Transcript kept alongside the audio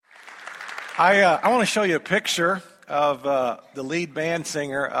I want to show you a picture of the lead band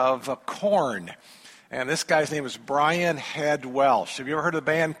singer of Korn. And this guy's name is Brian Head Welch. Have you ever heard of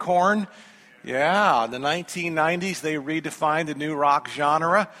the band Korn? Yeah, in the 1990s, they redefined the new rock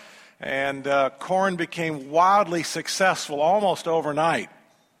genre. And Korn became wildly successful almost overnight.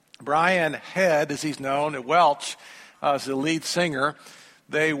 Brian Head, as he's known, Welch, is the lead singer.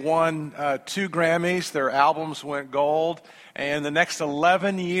 They won 2 Grammys. Their albums went gold. And the next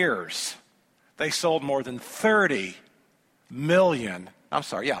 11 years, they sold more than 30 million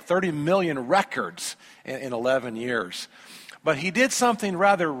records in 11 years. But he did something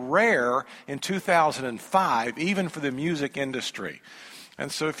rather rare in 2005, even for the music industry.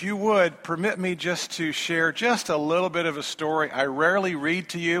 And so if you would, permit me just to share just a little bit of a story. I rarely read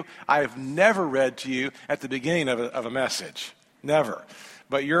to you. I have never read to you at the beginning of a message. Never.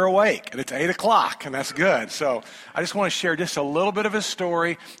 But you're awake, and it's 8 o'clock, and that's good. So I just want to share just a little bit of his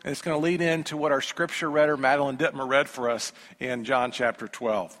story, and it's going to lead into what our scripture reader, Madeline Dittmer, read for us in John chapter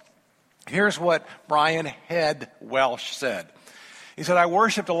 12. Here's what Brian Head Welch said. He said, I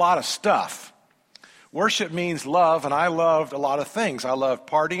worshiped a lot of stuff. Worship means love, and I loved a lot of things. I loved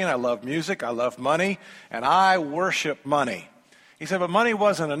partying, I loved music, I loved money, and I worship money. He said, but money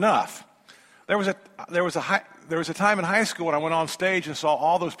wasn't enough. There was a time in high school when I went on stage and saw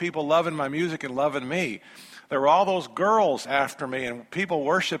all those people loving my music and loving me. There were all those girls after me and people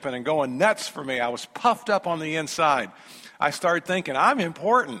worshiping and going nuts for me. I was puffed up on the inside. I started thinking, I'm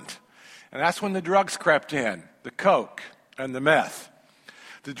important. And that's when the drugs crept in, the coke and the meth.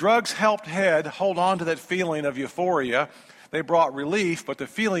 The drugs helped Head hold on to that feeling of euphoria. They brought relief, but the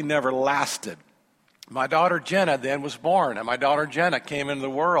feeling never lasted. My daughter Jenna then was born, and my daughter Jenna came into the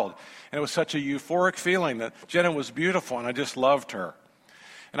world. And it was such a euphoric feeling that Jenna was beautiful, and I just loved her.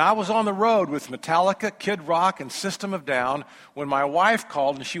 And I was on the road with Metallica, Kid Rock, and System of a Down when my wife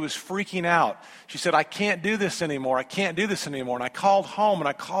called, and she was freaking out. She said, I can't do this anymore. I can't do this anymore. And I called home,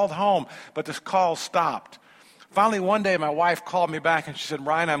 but this call stopped. Finally, one day, my wife called me back, and she said,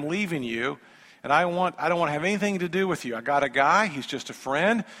 Ryan, I'm leaving you. And I don't want to have anything to do with you. I got a guy, he's just a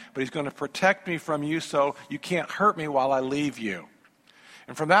friend, but he's going to protect me from you so you can't hurt me while I leave you.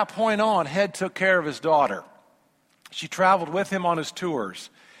 And from that point on, Head took care of his daughter. She traveled with him on his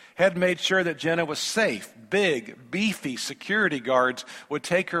tours. Head made sure that Jenna was safe. Big, beefy security guards would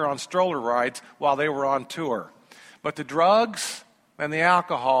take her on stroller rides while they were on tour. But the drugs and the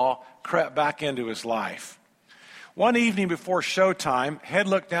alcohol crept back into his life. One evening before showtime, Head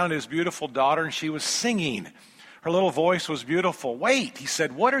looked down at his beautiful daughter, and she was singing. Her little voice was beautiful. Wait, he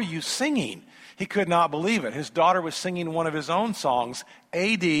said, what are you singing? He could not believe it. His daughter was singing one of his own songs,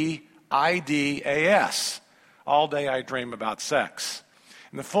 A-D-I-D-A-S, All Day I Dream About Sex.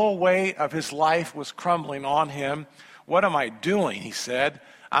 And the full weight of his life was crumbling on him. What am I doing, he said.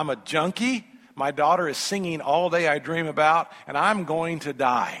 I'm a junkie. My daughter is singing All Day I Dream About, and I'm going to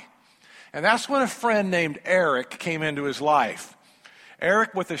die. And that's when a friend named Eric came into his life.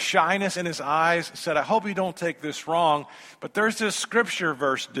 Eric, with a shyness in his eyes, said, I hope you don't take this wrong, but there's this scripture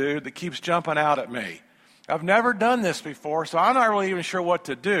verse, dude, that keeps jumping out at me. I've never done this before, so I'm not really even sure what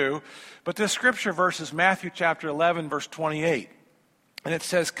to do. But this scripture verse is Matthew chapter 11, verse 28. And it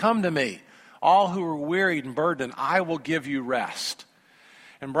says, come to me, all who are wearied and burdened, I will give you rest.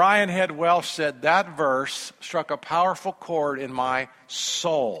 And Brian Head Welch said that verse struck a powerful chord in my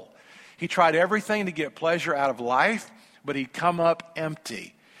soul. He tried everything to get pleasure out of life, but he'd come up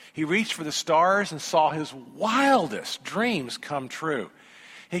empty. He reached for the stars and saw his wildest dreams come true.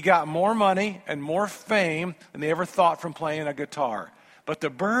 He got more money and more fame than he ever thought from playing a guitar. But the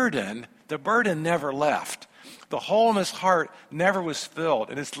burden never left. The hole in his heart never was filled,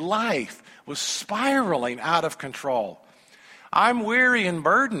 and his life was spiraling out of control. I'm weary and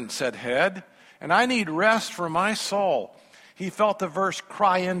burdened, said Head, and I need rest for my soul. He felt the verse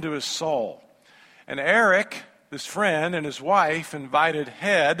cry into his soul. And Eric, his friend, and his wife invited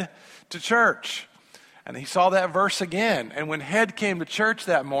Head to church. And he saw that verse again. And when Head came to church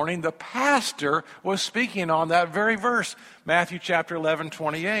that morning, the pastor was speaking on that very verse, Matthew chapter 11,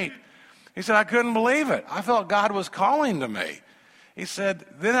 28. He said, I couldn't believe it. I felt God was calling to me. He said,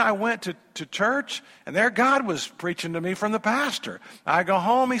 then I went to church, and there God was preaching to me from the pastor. I go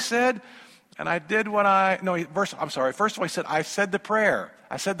home, he said, and I did First of all, he said, I said the prayer.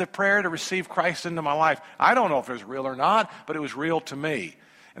 I said the prayer to receive Christ into my life. I don't know if it was real or not, but it was real to me.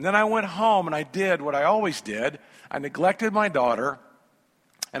 And then I went home and I did what I always did. I neglected my daughter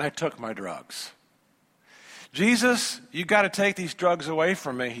and I took my drugs. Jesus, you got to take these drugs away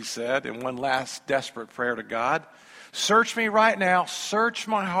from me, he said in one last desperate prayer to God. Search me right now. Search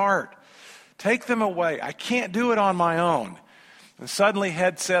my heart. Take them away. I can't do it on my own. And suddenly,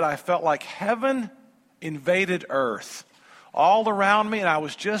 Head said, I felt like heaven invaded earth all around me, and I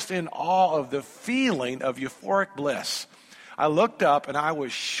was just in awe of the feeling of euphoric bliss. I looked up and I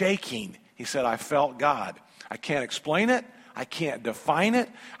was shaking. He said, I felt God. I can't explain it. I can't define it.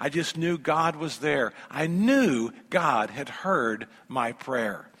 I just knew God was there. I knew God had heard my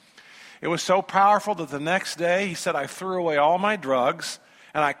prayer. It was so powerful that the next day, he said, I threw away all my drugs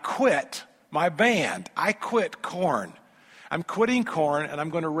and I quit my band. I quit Korn. I'm quitting Korn and I'm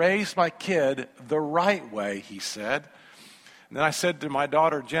going to raise my kid the right way, he said. And then I said to my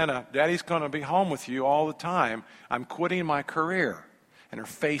daughter, Jenna, Daddy's going to be home with you all the time. I'm quitting my career. And her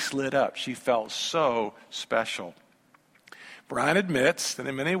face lit up. She felt so special. Brian admits that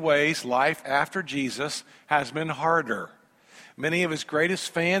in many ways, life after Jesus has been harder. Many of his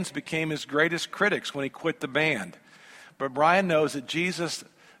greatest fans became his greatest critics when he quit the band. But Brian knows that Jesus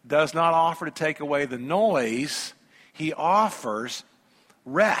does not offer to take away the noise. He offers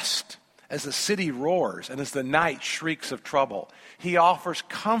rest as the city roars and as the night shrieks of trouble. He offers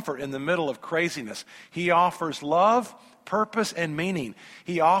comfort in the middle of craziness. He offers love, purpose, and meaning.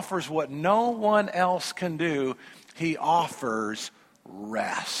 He offers what no one else can do. He offers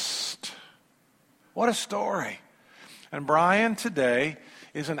rest. What a story. And Brian today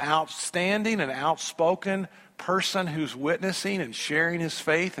is an outstanding and outspoken person who's witnessing and sharing his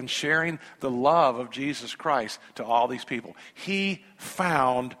faith and sharing the love of Jesus Christ to all these people. He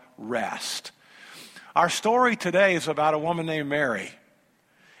found rest. Our story today is about a woman named Mary.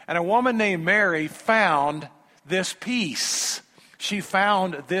 And a woman named Mary found this peace. She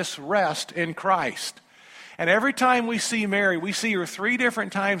found this rest in Christ. And every time we see Mary, we see her 3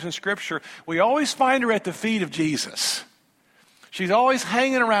 different times in Scripture. We always find her at the feet of Jesus. She's always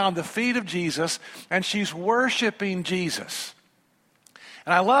hanging around the feet of Jesus, and she's worshiping Jesus.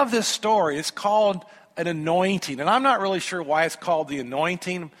 And I love this story. It's called an anointing. And I'm not really sure why it's called the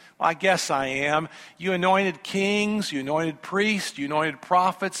anointing. Well, I guess I am. You anointed kings, you anointed priests, you anointed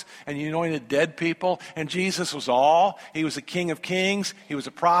prophets, and you anointed dead people. And Jesus was all. He was a king of kings. He was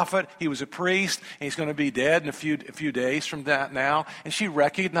a prophet. He was a priest. And he's going to be dead in a few days from that now. And she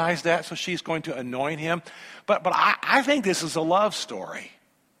recognized that, so she's going to anoint him. But I think this is a love story.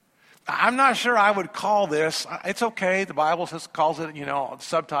 I'm not sure I would call this, it's okay, the Bible calls it, the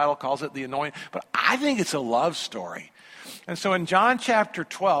subtitle calls it the anointing, but I think it's a love story. And so in John chapter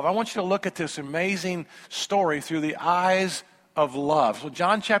 12, I want you to look at this amazing story through the eyes of love. So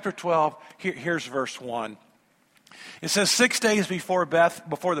John chapter 12, here's verse 1. It says, 6 days before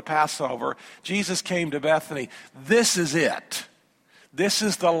the Passover, Jesus came to Bethany. This is it. This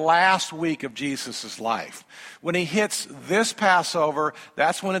is the last week of Jesus' life. When he hits this Passover,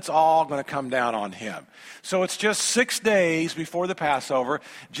 that's when it's all going to come down on him. So it's just 6 days before the Passover.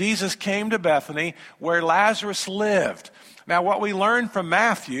 Jesus came to Bethany where Lazarus lived. Now, what we learn from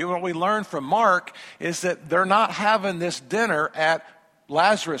Matthew, what we learn from Mark, is that they're not having this dinner at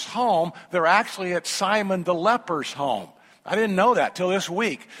Lazarus' home. They're actually at Simon the leper's home. I didn't know that till this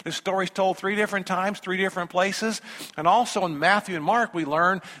week. This story's told 3 different times, 3 different places. And also in Matthew and Mark, we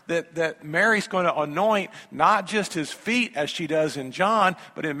learn that Mary's going to anoint not just his feet as she does in John,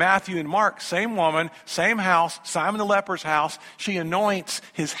 but in Matthew and Mark, same woman, same house, Simon the leper's house. She anoints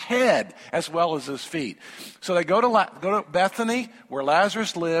his head as well as his feet. So they go to Bethany, where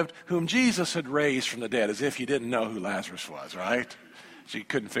Lazarus lived, whom Jesus had raised from the dead, as if you didn't know who Lazarus was, right? So you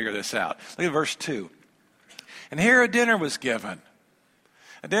couldn't figure this out. Look at verse 2. And here a dinner was given.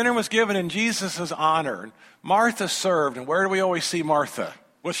 A dinner was given in Jesus' honor. And Martha served. And where do we always see Martha?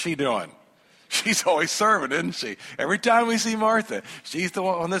 What's she doing? She's always serving, isn't she? Every time we see Martha, she's the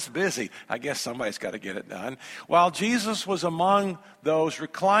one that's busy. I guess somebody's got to get it done. While Jesus was among those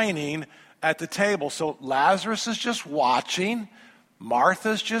reclining at the table. So Lazarus is just watching.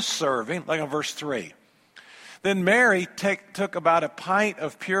 Martha's just serving. Like in verse 3. Then Mary took about a pint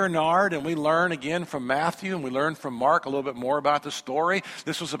of pure nard, and we learn again from Matthew, and we learn from Mark a little bit more about the story.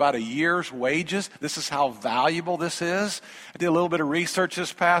 This was about a year's wages. This is how valuable this is. I did a little bit of research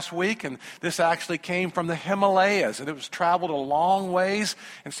this past week, and this actually came from the Himalayas, and it was traveled a long ways,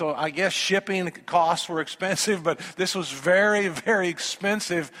 and so I guess shipping costs were expensive, but this was very, very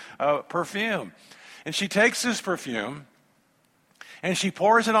expensive perfume. And she takes this perfume, and she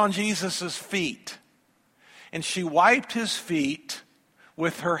pours it on Jesus' feet. And she wiped his feet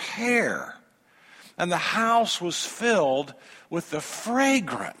with her hair. And the house was filled with the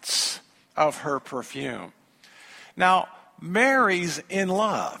fragrance of her perfume. Now, Mary's in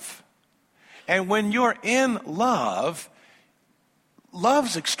love. And when you're in love,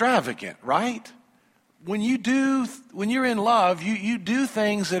 love's extravagant, right? when you're in love, you do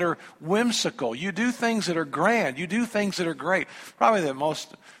things that are whimsical. You do things that are grand. You do things that are great. Probably the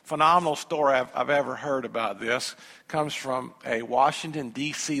most phenomenal story I've ever heard about this comes from a Washington,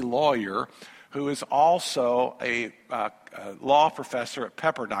 D.C. lawyer who is also a law professor at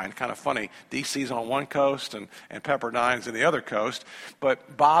Pepperdine. Kind of funny. D.C.'s on one coast and Pepperdine's in the other coast.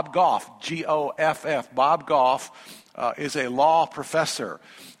 But Bob Goff, G-O-F-F, Bob Goff is a law professor.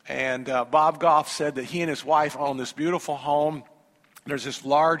 And Bob Goff said that he and his wife own this beautiful home. There's this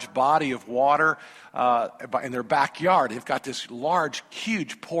large body of water in their backyard. They've got this large,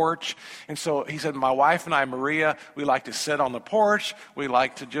 huge porch. And so he said, my wife and I, Maria, we like to sit on the porch. We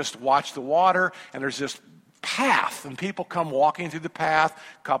like to just watch the water. And there's this path, and people come walking through the path.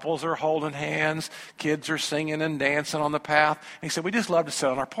 Couples are holding hands. Kids are singing and dancing on the path. And he said, we just love to sit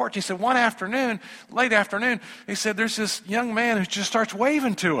on our porch. He said, one afternoon, late afternoon, he said, there's this young man who just starts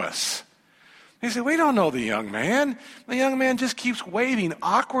waving to us. He said, we don't know the young man. The young man just keeps waving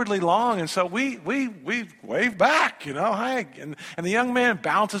awkwardly long. And so we wave back, hi. And the young man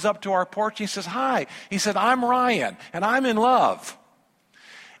bounces up to our porch. He says, hi. He said, I'm Ryan, and I'm in love.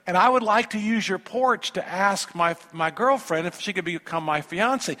 And I would like to use your porch to ask my girlfriend if she could become my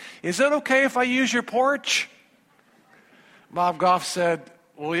fiance. Is it okay if I use your porch? Bob Goff said,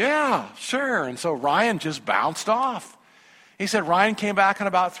 well, yeah, sure. And so Ryan just bounced off. He said Ryan came back in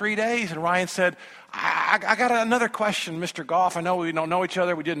about 3 days, and Ryan said, I got another question, Mr. Goff. I know we don't know each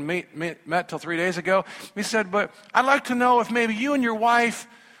other. We didn't met till 3 days ago. He said, but I'd like to know if maybe you and your wife,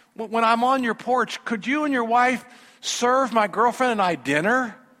 when I'm on your porch, could you and your wife serve my girlfriend and I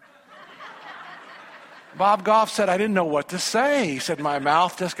dinner? Bob Goff said, I didn't know what to say. He said, my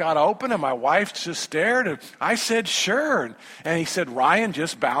mouth just got open and my wife just stared. And I said, sure. And he said, Ryan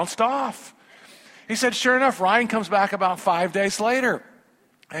just bounced off. He said, sure enough, Ryan comes back about 5 days later.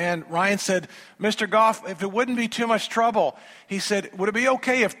 And Ryan said, Mr. Goff, if it wouldn't be too much trouble, he said, would it be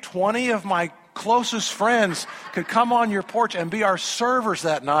okay if 20 of my closest friends could come on your porch and be our servers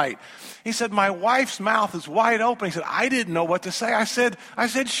that night? He said, my wife's mouth is wide open. He said, I didn't know what to say. I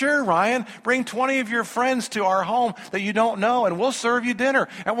said, sure, Ryan, bring 20 of your friends to our home that you don't know, and we'll serve you dinner,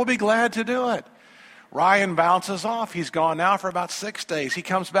 and we'll be glad to do it. Ryan bounces off. He's gone now for about 6 days. He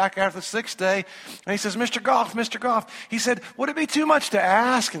comes back after the 6th day, and he says, Mr. Goff. He said, would it be too much to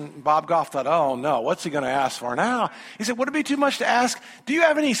ask? And Bob Goff thought, oh, no, what's he going to ask for now? He said, would it be too much to ask, do you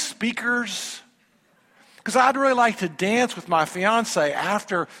have any speakers? Because I'd really like to dance with my fiance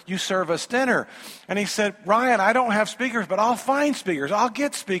after you serve us dinner. And he said, Ryan, I don't have speakers, but I'll find speakers. I'll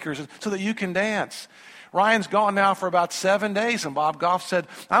get speakers so that you can dance. Ryan's gone now for about 7 days, and Bob Goff said,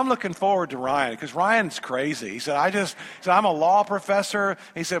 I'm looking forward to Ryan, because Ryan's crazy. He said, I'm a law professor.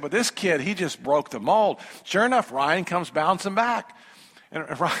 He said, but this kid, he just broke the mold. Sure enough, Ryan comes bouncing back.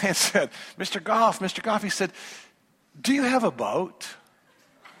 And Ryan said, Mr. Goff, he said, do you have a boat?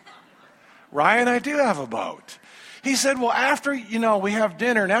 Ryan, I do have a boat. He said, well, after, we have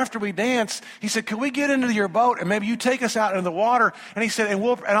dinner and after we dance, he said, can we get into your boat and maybe you take us out into the water? And he said, and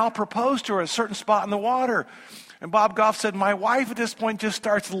I'll propose to her at a certain spot in the water. And Bob Goff said, my wife at this point just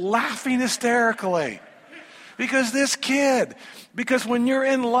starts laughing hysterically. Because when you're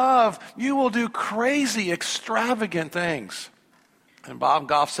in love, you will do crazy, extravagant things. And Bob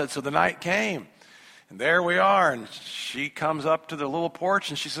Goff said, so the night came. And there we are, and she comes up to the little porch,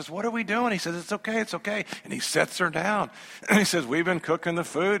 and she says, what are we doing? He says, it's okay. And he sets her down. And he says, we've been cooking the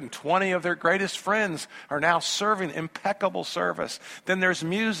food, and 20 of their greatest friends are now serving impeccable service. Then there's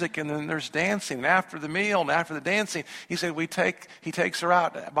music, and then there's dancing. And after the meal and after the dancing, he said, he takes her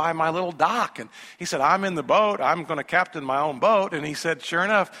out by my little dock. And he said, I'm in the boat. I'm going to captain my own boat. And he said, sure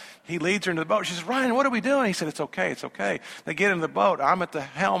enough, he leads her into the boat. She says, Ryan, what are we doing? He said, it's okay. They get into the boat. I'm at the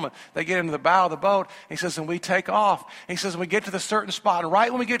helm. They get into the bow of the boat. He says, and we take off. He says, we get to the certain spot. And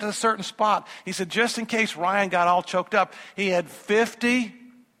right when we get to the certain spot, he said, just in case Ryan got all choked up, he had 50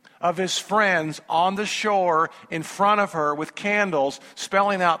 of his friends on the shore in front of her with candles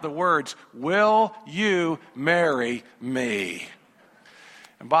spelling out the words, will you marry me?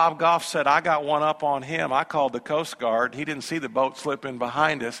 And Bob Goff said, I got one up on him. I called the Coast Guard. He didn't see the boat slip in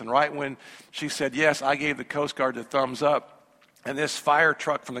behind us. And right when she said yes, I gave the Coast Guard the thumbs up. And this fire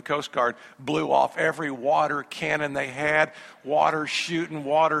truck from the Coast Guard blew off every water cannon they had, water shooting,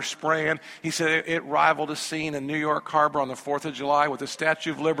 water spraying. He said it rivaled a scene in New York Harbor on the 4th of July with the Statue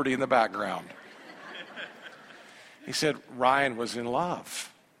of Liberty in the background. He said Ryan was in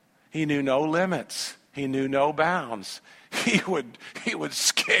love. He knew no limits. He knew no bounds. He would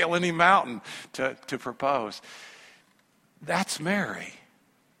scale any mountain to propose. That's Mary.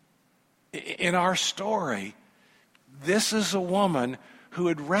 In our story, this is a woman who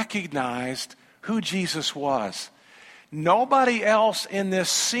had recognized who Jesus was. Nobody else in this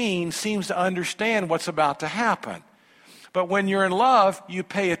scene seems to understand what's about to happen. But when you're in love, you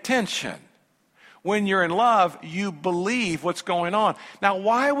pay attention. When you're in love, you believe what's going on. Now,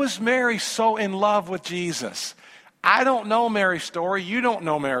 why was Mary so in love with Jesus? I don't know Mary's story. You don't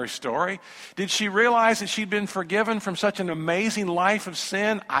know Mary's story. Did she realize that she'd been forgiven from such an amazing life of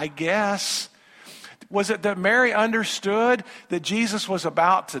sin? I guess. Was it that Mary understood that Jesus was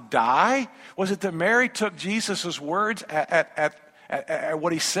about to die? Was it that Mary took Jesus' words at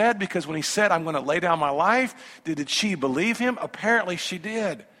what he said? Because when he said, I'm going to lay down my life, did she believe him? Apparently she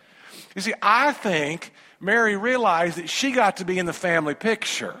did. You see, I think Mary realized that she got to be in the family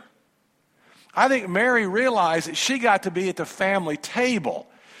picture. I think Mary realized that she got to be at the family table.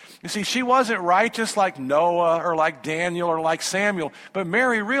 You see, she wasn't righteous like Noah or like Daniel or like Samuel, but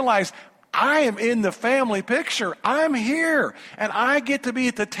Mary realized, I am in the family picture. I'm here, and I get to be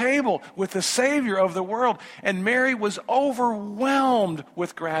at the table with the Savior of the world. And Mary was overwhelmed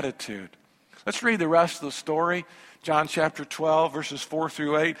with gratitude. Let's read the rest of the story. John chapter 12, verses 4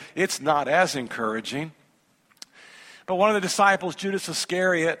 through 8. It's not as encouraging. But one of the disciples, Judas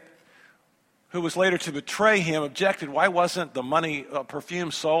Iscariot, who was later to betray him, objected, why wasn't the money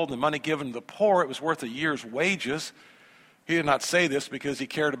perfume sold and the money given to the poor? It was worth a year's wages. He did not say this because he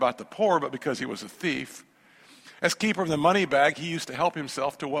cared about the poor, but because he was a thief. As keeper of the money bag, he used to help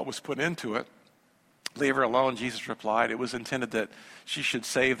himself to what was put into it. Leave her alone, Jesus replied. It was intended that she should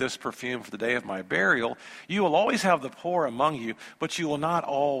save this perfume for the day of my burial. You will always have the poor among you, but you will not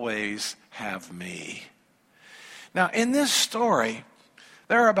always have me. Now, in this story,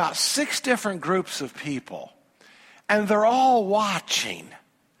 there are about 6 different groups of people, and they're all watching.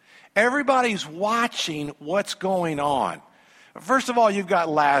 Everybody's watching what's going on. First of all, you've got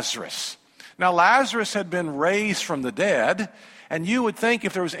Lazarus. Now, Lazarus had been raised from the dead, and you would think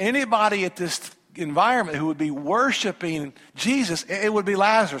if there was anybody at this environment who would be worshiping Jesus, it would be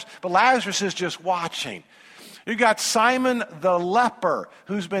Lazarus. But Lazarus is just watching. You've got Simon the leper,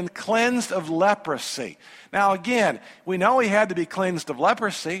 who's been cleansed of leprosy. Now again, we know he had to be cleansed of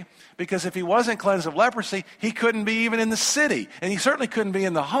leprosy, because if he wasn't cleansed of leprosy, he couldn't be even in the city. And he certainly couldn't be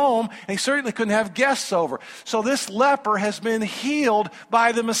in the home, and he certainly couldn't have guests over. So this leper has been healed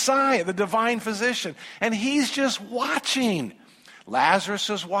by the Messiah, the divine physician. And he's just watching. Lazarus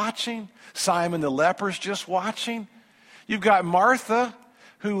is watching. Simon the leper is just watching. You've got Martha,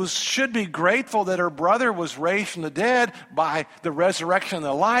 who should be grateful that her brother was raised from the dead by the resurrection and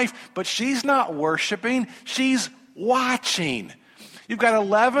the life, but she's not worshiping, she's watching. You've got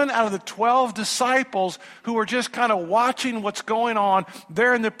 11 out of the 12 disciples who are just kind of watching what's going on.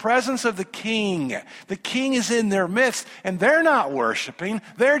 They're in the presence of the king. The king is in their midst, and they're not worshiping,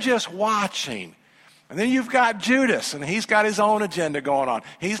 they're just watching. And then you've got Judas, and he's got his own agenda going on.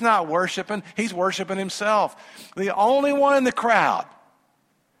 He's not worshiping, he's worshiping himself. The only one in the crowd,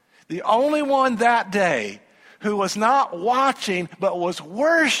 the only one that day who was not watching but was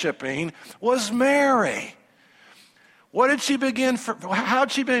worshiping was Mary. What did she begin? How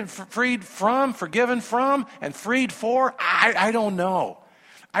did she be freed from, forgiven from, and freed for? I don't know.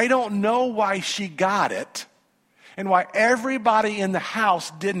 I don't know why she got it and why everybody in the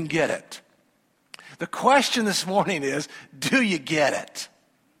house didn't get it. The question this morning is, do you get it?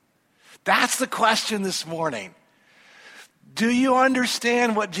 That's the question this morning. Do you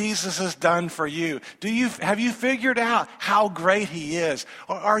understand what Jesus has done for you? Have you figured out how great he is?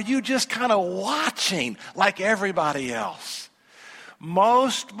 Or are you just kind of watching like everybody else?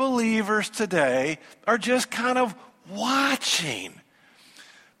 Most believers today are just kind of watching.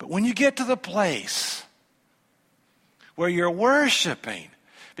 But when you get to the place where you're worshiping,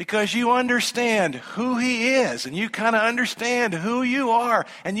 because you understand who he is, and you kind of understand who you are,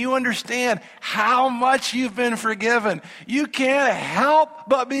 and you understand how much you've been forgiven, you can't help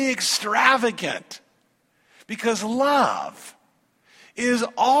but be extravagant. Because love is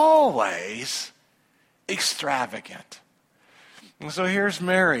always extravagant. And so here's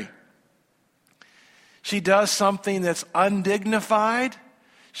Mary. She does something that's undignified.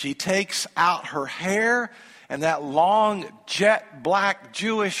 She takes out her hair, and that long, jet black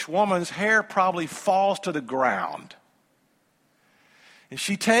Jewish woman's hair probably falls to the ground. And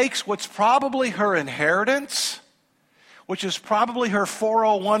she takes what's probably her inheritance, which is probably her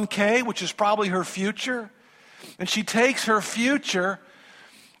 401k, which is probably her future. And she takes her future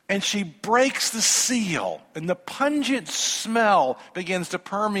and she breaks the seal, and the pungent smell begins to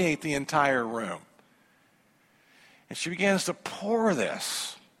permeate the entire room. And she begins to pour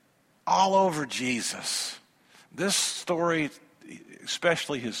this all over Jesus. This story,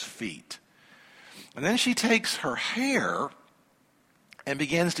 especially his feet. And then she takes her hair and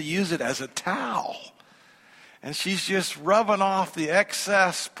begins to use it as a towel. And she's just rubbing off the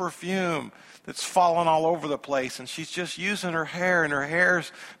excess perfume that's fallen all over the place. And she's just using her hair, and her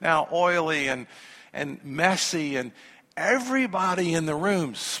hair's now oily and messy. And everybody in the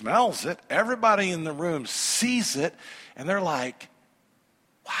room smells it. Everybody in the room sees it. And they're like,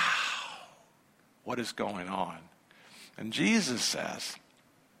 wow, what is going on? And Jesus says,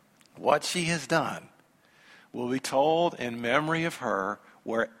 what she has done will be told in memory of her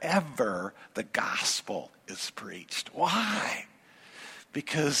wherever the gospel is preached. Why?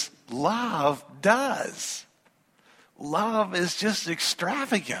 Because love does. Love is just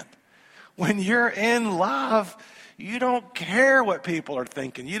extravagant. When you're in love, you don't care what people are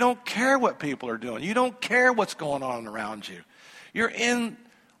thinking. You don't care what people are doing. You don't care what's going on around you. You're in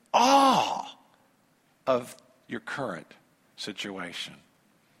awe of your current situation.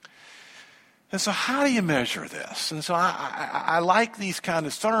 And so how do you measure this? And so I like these kind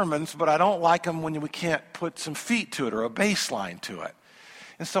of sermons, but I don't like them when we can't put some feet to it or a baseline to it.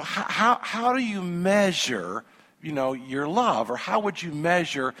 And so how do you measure, your love, or how would you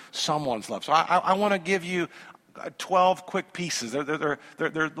measure someone's love? So I want to give you 12 quick pieces. They're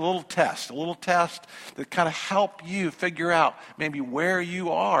a little test that kind of help you figure out maybe where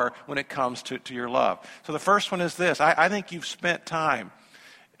you are when it comes to your love. So the first one is this. I think you've spent time.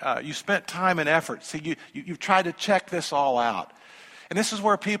 You spent time and effort. See, you've tried to check this all out. And this is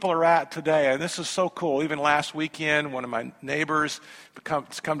where people are at today. And this is so cool. Even last weekend, one of my neighbors come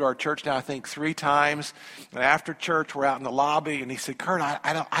to our church now, I think 3 times. And after church, we're out in the lobby. And he said, Kurt,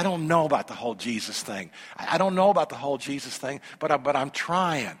 I don't know about the whole Jesus thing. I don't know about the whole Jesus thing, but I'm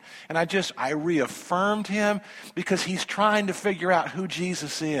trying. And I reaffirmed him because he's trying to figure out who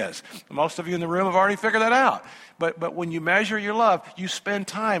Jesus is. Most of you in the room have already figured that out. But when you measure your love, you spend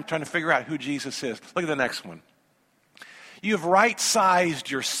time trying to figure out who Jesus is. Look at the next one. You've right-sized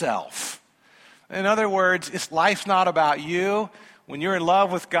yourself. In other words, life's not about you. When you're in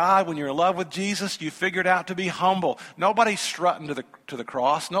love with God, when you're in love with Jesus, you figured out to be humble. Nobody's strutting to the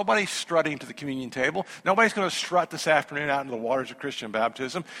cross. Nobody's strutting to the communion table. Nobody's going to strut this afternoon out into the waters of Christian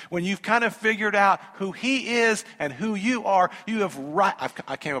baptism. When you've kind of figured out who he is and who you are, you have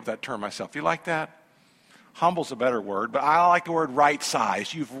I came up with that term myself. You like that? Humble's a better word, but I like the word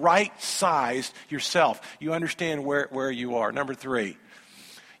right-sized. You've right-sized yourself. You understand where you are. Number 3,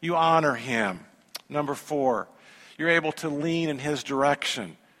 you honor him. Number 4, you're able to lean in his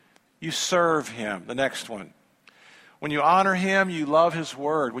direction. You serve him. The next one. When you honor him, you love his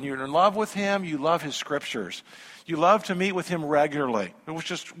word. When you're in love with him, you love his scriptures. You love to meet with him regularly. It was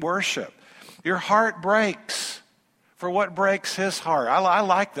just worship. Your heart breaks for what breaks his heart. I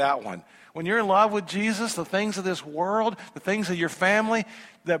like that one. When you're in love with Jesus, the things of this world, the things of your family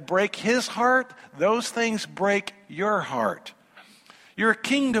that break his heart, those things break your heart. You're a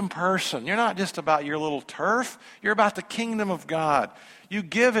kingdom person. You're not just about your little turf. You're about the kingdom of God. You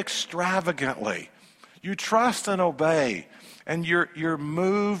give extravagantly. You trust and obey. And you're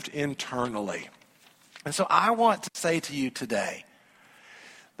moved internally. And so I want to say to you today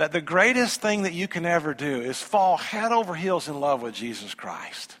that the greatest thing that you can ever do is fall head over heels in love with Jesus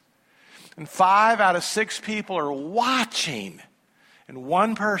Christ. And 5 out of 6 people are watching. And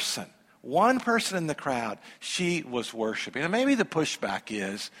one person in the crowd, she was worshiping. And maybe the pushback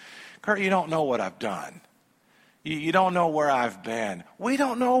is, Kurt, you don't know what I've done. You don't know where I've been. We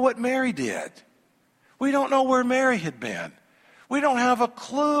don't know what Mary did. We don't know where Mary had been. We don't have a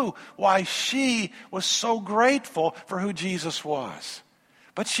clue why she was so grateful for who Jesus was.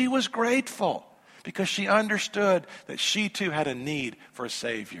 But she was grateful because she understood that she too had a need for a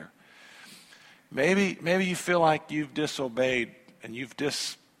Savior. Maybe you feel like you've disobeyed and you've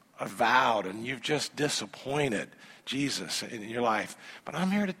disavowed and you've just disappointed Jesus in your life. But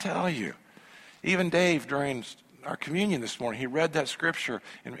I'm here to tell you, even Dave, during our communion this morning, he read that scripture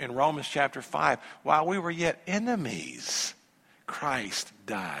in Romans chapter 5. While we were yet enemies, Christ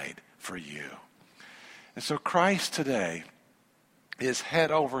died for you. And so Christ today is head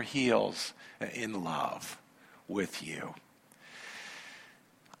over heels in love with you.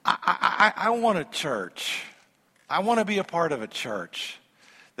 I want a church. I want to be a part of a church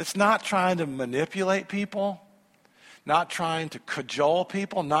that's not trying to manipulate people, not trying to cajole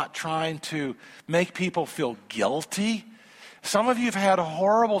people, not trying to make people feel guilty. Some of you have had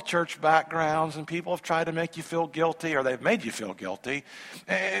horrible church backgrounds and people have tried to make you feel guilty or they've made you feel guilty.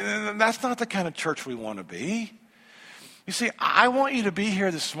 And that's not the kind of church we want to be. You see, I want you to be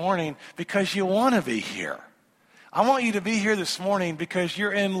here this morning because you want to be here. I want you to be here this morning because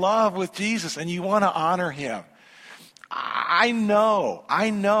you're in love with Jesus and you want to honor him. I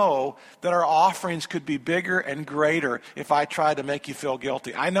know that our offerings could be bigger and greater if I tried to make you feel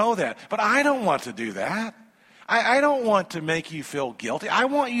guilty. I know that, but I don't want to do that. I don't want to make you feel guilty. I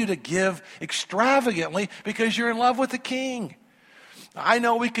want you to give extravagantly because you're in love with the King. I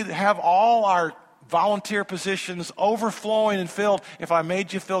know we could have all our volunteer positions overflowing and filled if I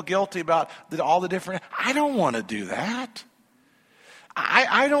made you feel guilty about all the different. I don't want to do that.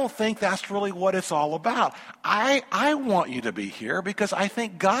 I don't think that's really what it's all about. I want you to be here because I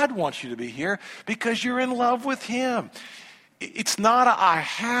think God wants you to be here because you're in love with Him. It's not a I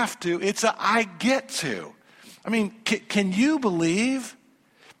have to, it's a I get to. I mean, can you believe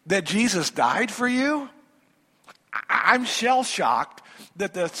that Jesus died for you? I'm shell-shocked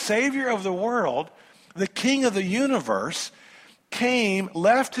that the Savior of the world, the King of the universe, came,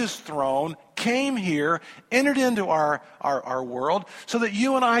 left His throne, came here, entered into our world so that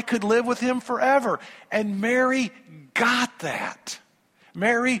you and I could live with Him forever. And Mary got that.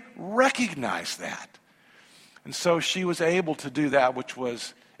 Mary recognized that. And so she was able to do that which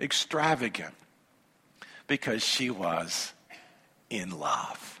was extravagant because she was in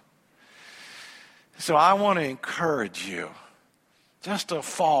love. So I want to encourage you just to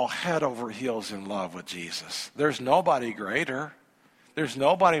fall head over heels in love with Jesus. There's nobody greater. There's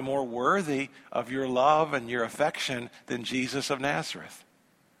nobody more worthy of your love and your affection than Jesus of Nazareth.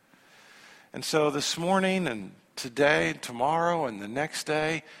 And so this morning and today, tomorrow and the next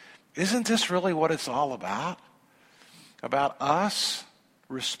day, isn't this really what it's all about? About us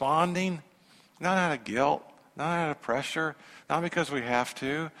responding, not out of guilt, not out of pressure, not because we have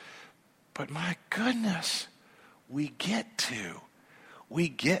to, but my goodness, we get to. We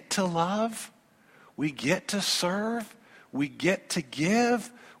get to love. We get to serve. We get to give.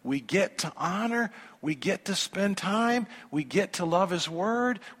 We get to honor. We get to spend time. We get to love His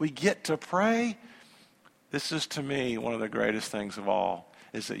Word. We get to pray. This is, to me, one of the greatest things of all,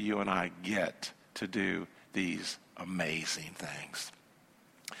 is that you and I get to do these amazing things.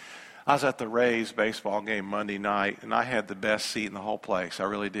 I was at the Rays baseball game Monday night, and I had the best seat in the whole place. I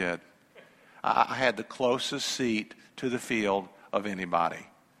really did. I had the closest seat to the field of anybody.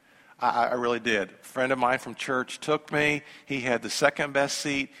 I really did. A friend of mine from church took me. He had the second best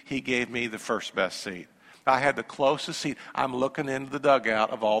seat. He gave me the first best seat. I had the closest seat. I'm looking into the dugout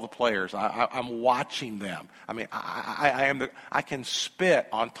of all the players. I'm watching them. I mean, I can spit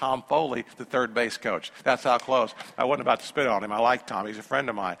on Tom Foley, the third base coach. That's how close. I wasn't about to spit on him. I like Tom. He's a friend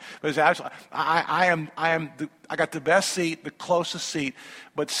of mine. But it's actually, I got the best seat, the closest seat,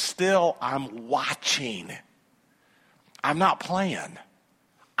 but still I'm watching. I'm not playing.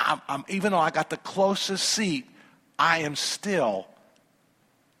 Even though I got the closest seat, I am still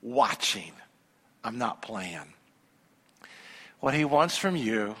watching. I'm not playing. What He wants from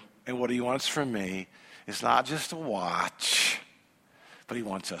you and what He wants from me is not just to watch, but He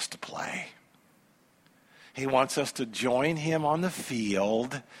wants us to play. He wants us to join Him on the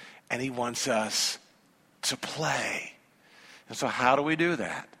field, and He wants us to play. And so how do we do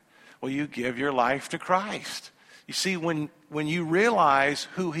that? Well, you give your life to Christ. You see, when you realize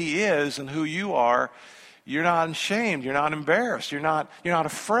who He is and who you are, you're not ashamed. You're not embarrassed. You're not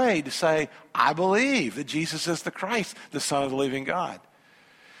afraid to say, I believe that Jesus is the Christ, the Son of the living God.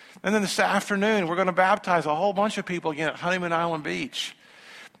 And then this afternoon, we're going to baptize a whole bunch of people again at Honeymoon Island Beach.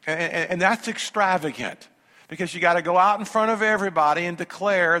 And that's extravagant because you got to go out in front of everybody and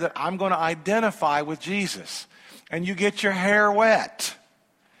declare that I'm going to identify with Jesus. And you get your hair wet.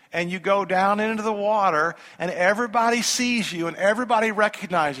 And you go down into the water, and everybody sees you, and everybody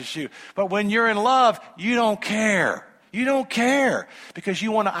recognizes you. But when you're in love, you don't care. You don't care because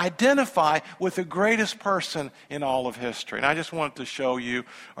you want to identify with the greatest person in all of history. And I just wanted to show you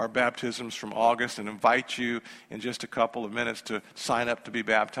our baptisms from August and invite you in just a couple of minutes to sign up to be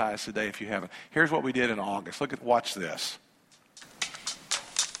baptized today if you haven't. Here's what we did in August. Watch this.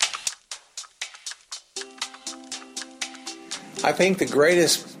 I think the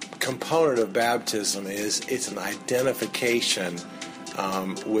greatest component of baptism is it's an identification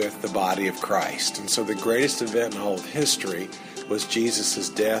with the body of Christ. And so the greatest event in all of history was Jesus'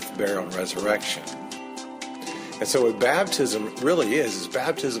 death, burial, and resurrection. And so what baptism really is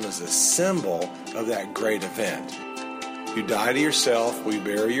baptism is a symbol of that great event. You die to yourself, we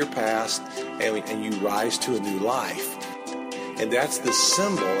bury your past, and you rise to a new life. And that's the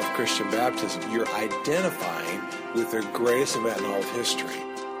symbol of Christian baptism. You're identifying with the greatest event in all of history.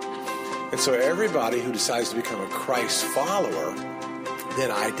 And so everybody who decides to become a Christ follower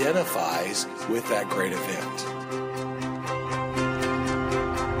then identifies with that great event.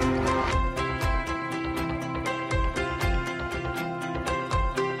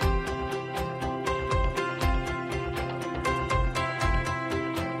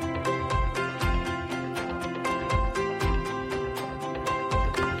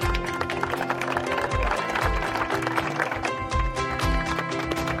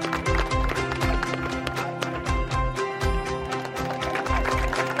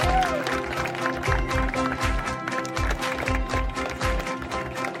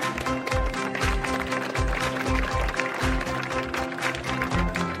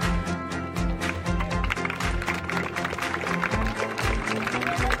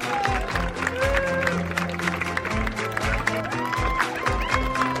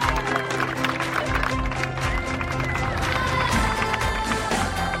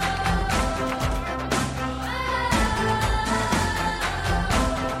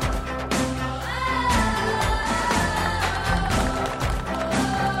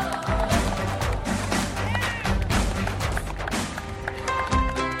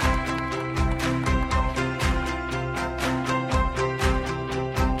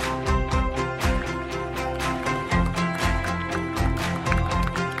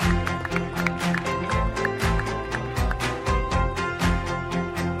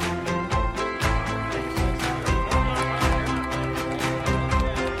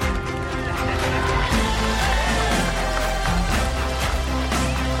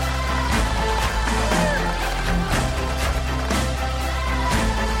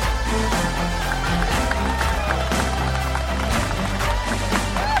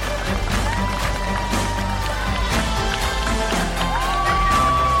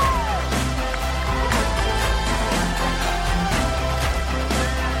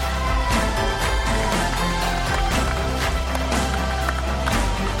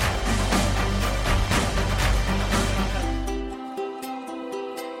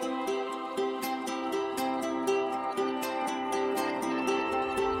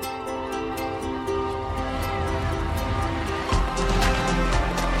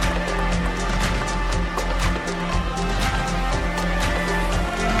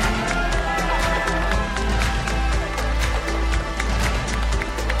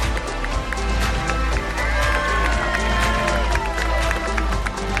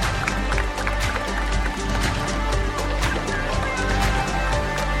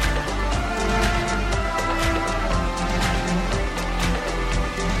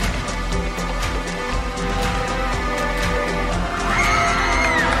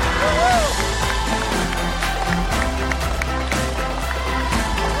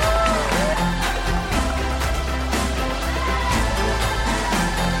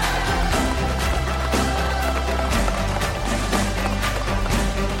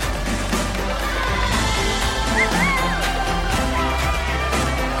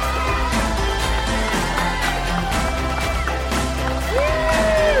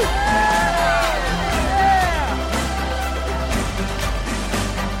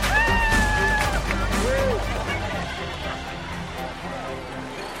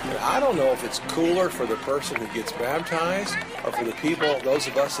 don't know if it's cooler for the person who gets baptized or for the people, those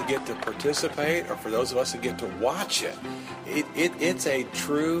of us that get to participate, or for those of us that get to watch it. It's a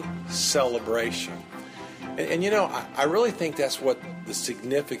true celebration. And I really think that's what the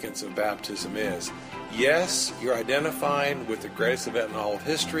significance of baptism is. Yes, you're identifying with the greatest event in all of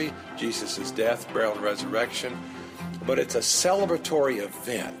history, Jesus' death, burial, and resurrection, but it's a celebratory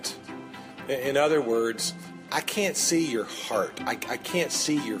event. In other words, I can't see your heart. I can't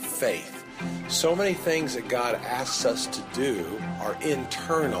see your faith. So many things that God asks us to do are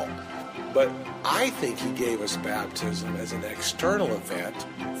internal, but I think He gave us baptism as an external event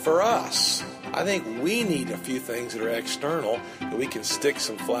for us. I think we need a few things that are external that we can stick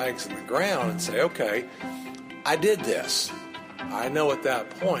some flags in the ground and say, okay, I did this. I know at that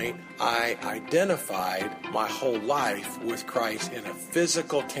point I identified my whole life with Christ in a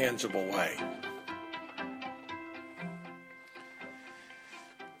physical, tangible way.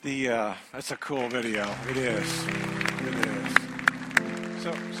 That's a cool video. It is. It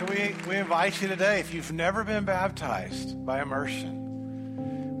is. So we invite you today, if you've never been baptized by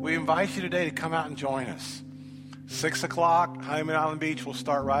immersion, we invite you today to come out and join us. 6 o'clock, Honeymoon Island Beach. We'll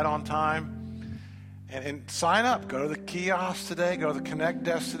start right on time. And sign up. Go to the kiosk today. Go to the Connect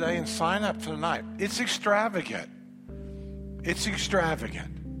desk today and sign up for the night. It's extravagant. It's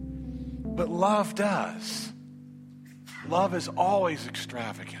extravagant. But love does. Love is always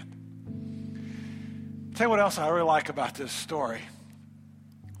extravagant. Tell you what else I really like about this story.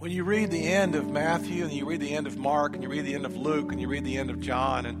 When you read the end of Matthew, and you read the end of Mark, and you read the end of Luke, and you read the end of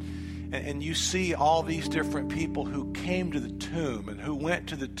John, and you see all these different people who came to the tomb and who went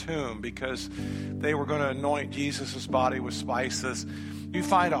to the tomb because they were going to anoint Jesus' body with spices, you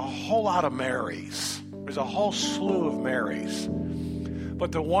find a whole lot of Marys. There's a whole slew of Marys.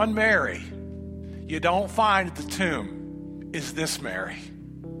 But the one Mary you don't find at the tomb is this Mary.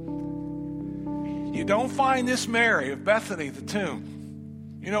 You don't find this Mary of Bethany at the tomb.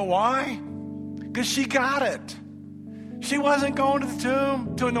 You know why? Because she got it. She wasn't going to the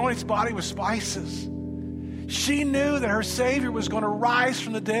tomb to anoint his body with spices. She knew that her Savior was going to rise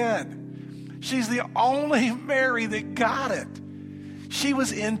from the dead. She's the only Mary that got it. She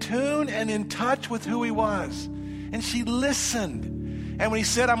was in tune and in touch with who He was. And she listened. And when He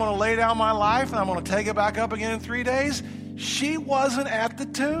said, I'm going to lay down my life and I'm going to take it back up again in 3 days, she wasn't at the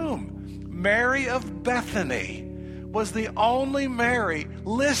tomb. Mary of Bethany was the only Mary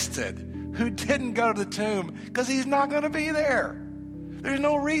listed who didn't go to the tomb because He's not going to be there. There's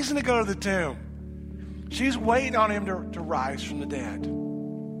no reason to go to the tomb. She's waiting on Him to rise from the dead.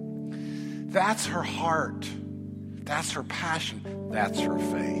 That's her heart. That's her passion. That's her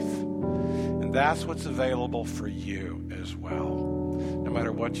faith. And that's what's available for you as well. No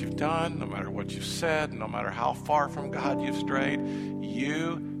matter what you've done, no matter what you've said, no matter how far from God you've strayed,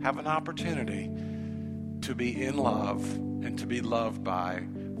 you have an opportunity to be in love and to be loved by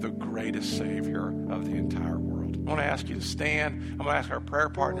the greatest Savior of the entire world. I want to ask you to stand. I'm going to ask our prayer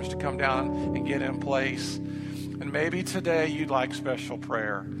partners to come down and get in place. And maybe today you'd like special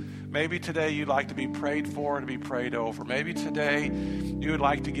prayer. Maybe today you'd like to be prayed for and to be prayed over. Maybe today you would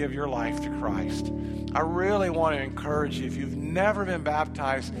like to give your life to Christ. I really want to encourage you, if you've never been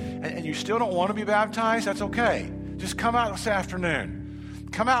baptized and you still don't want to be baptized, that's okay. Just come out this afternoon.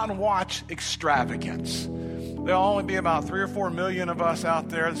 Come out and watch Extravagance. There'll only be about 3 or 4 million of us out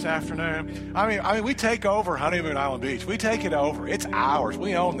there this afternoon. I mean, we take over Honeymoon Island Beach. We take it over. It's ours.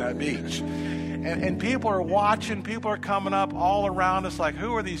 We own that beach. And people are watching. People are coming up all around us like,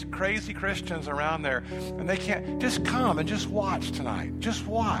 who are these crazy Christians around there? And they can't. Just come and just watch tonight. Just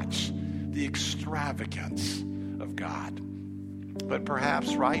watch the extravagance of God. But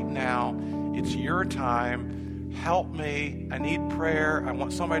perhaps right now, it's your time. Help me. I need prayer. I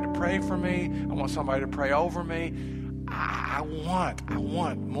want somebody to pray for me. I want somebody to pray over me. I want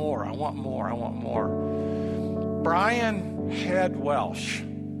more. I want more. Brian Head Welsh,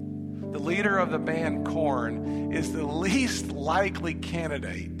 the leader of the band Korn, is the least likely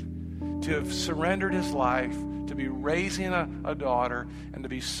candidate to have surrendered his life, to be raising a daughter, and to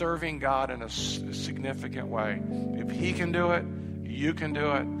be serving God in a significant way. If he can do it, you can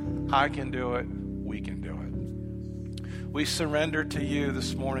do it. I can do it. We can do it. We surrender to you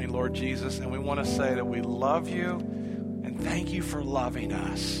this morning, Lord Jesus, and we want to say that we love you and thank you for loving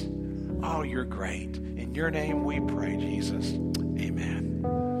us. Oh, you're great. In your name we pray, Jesus. Amen.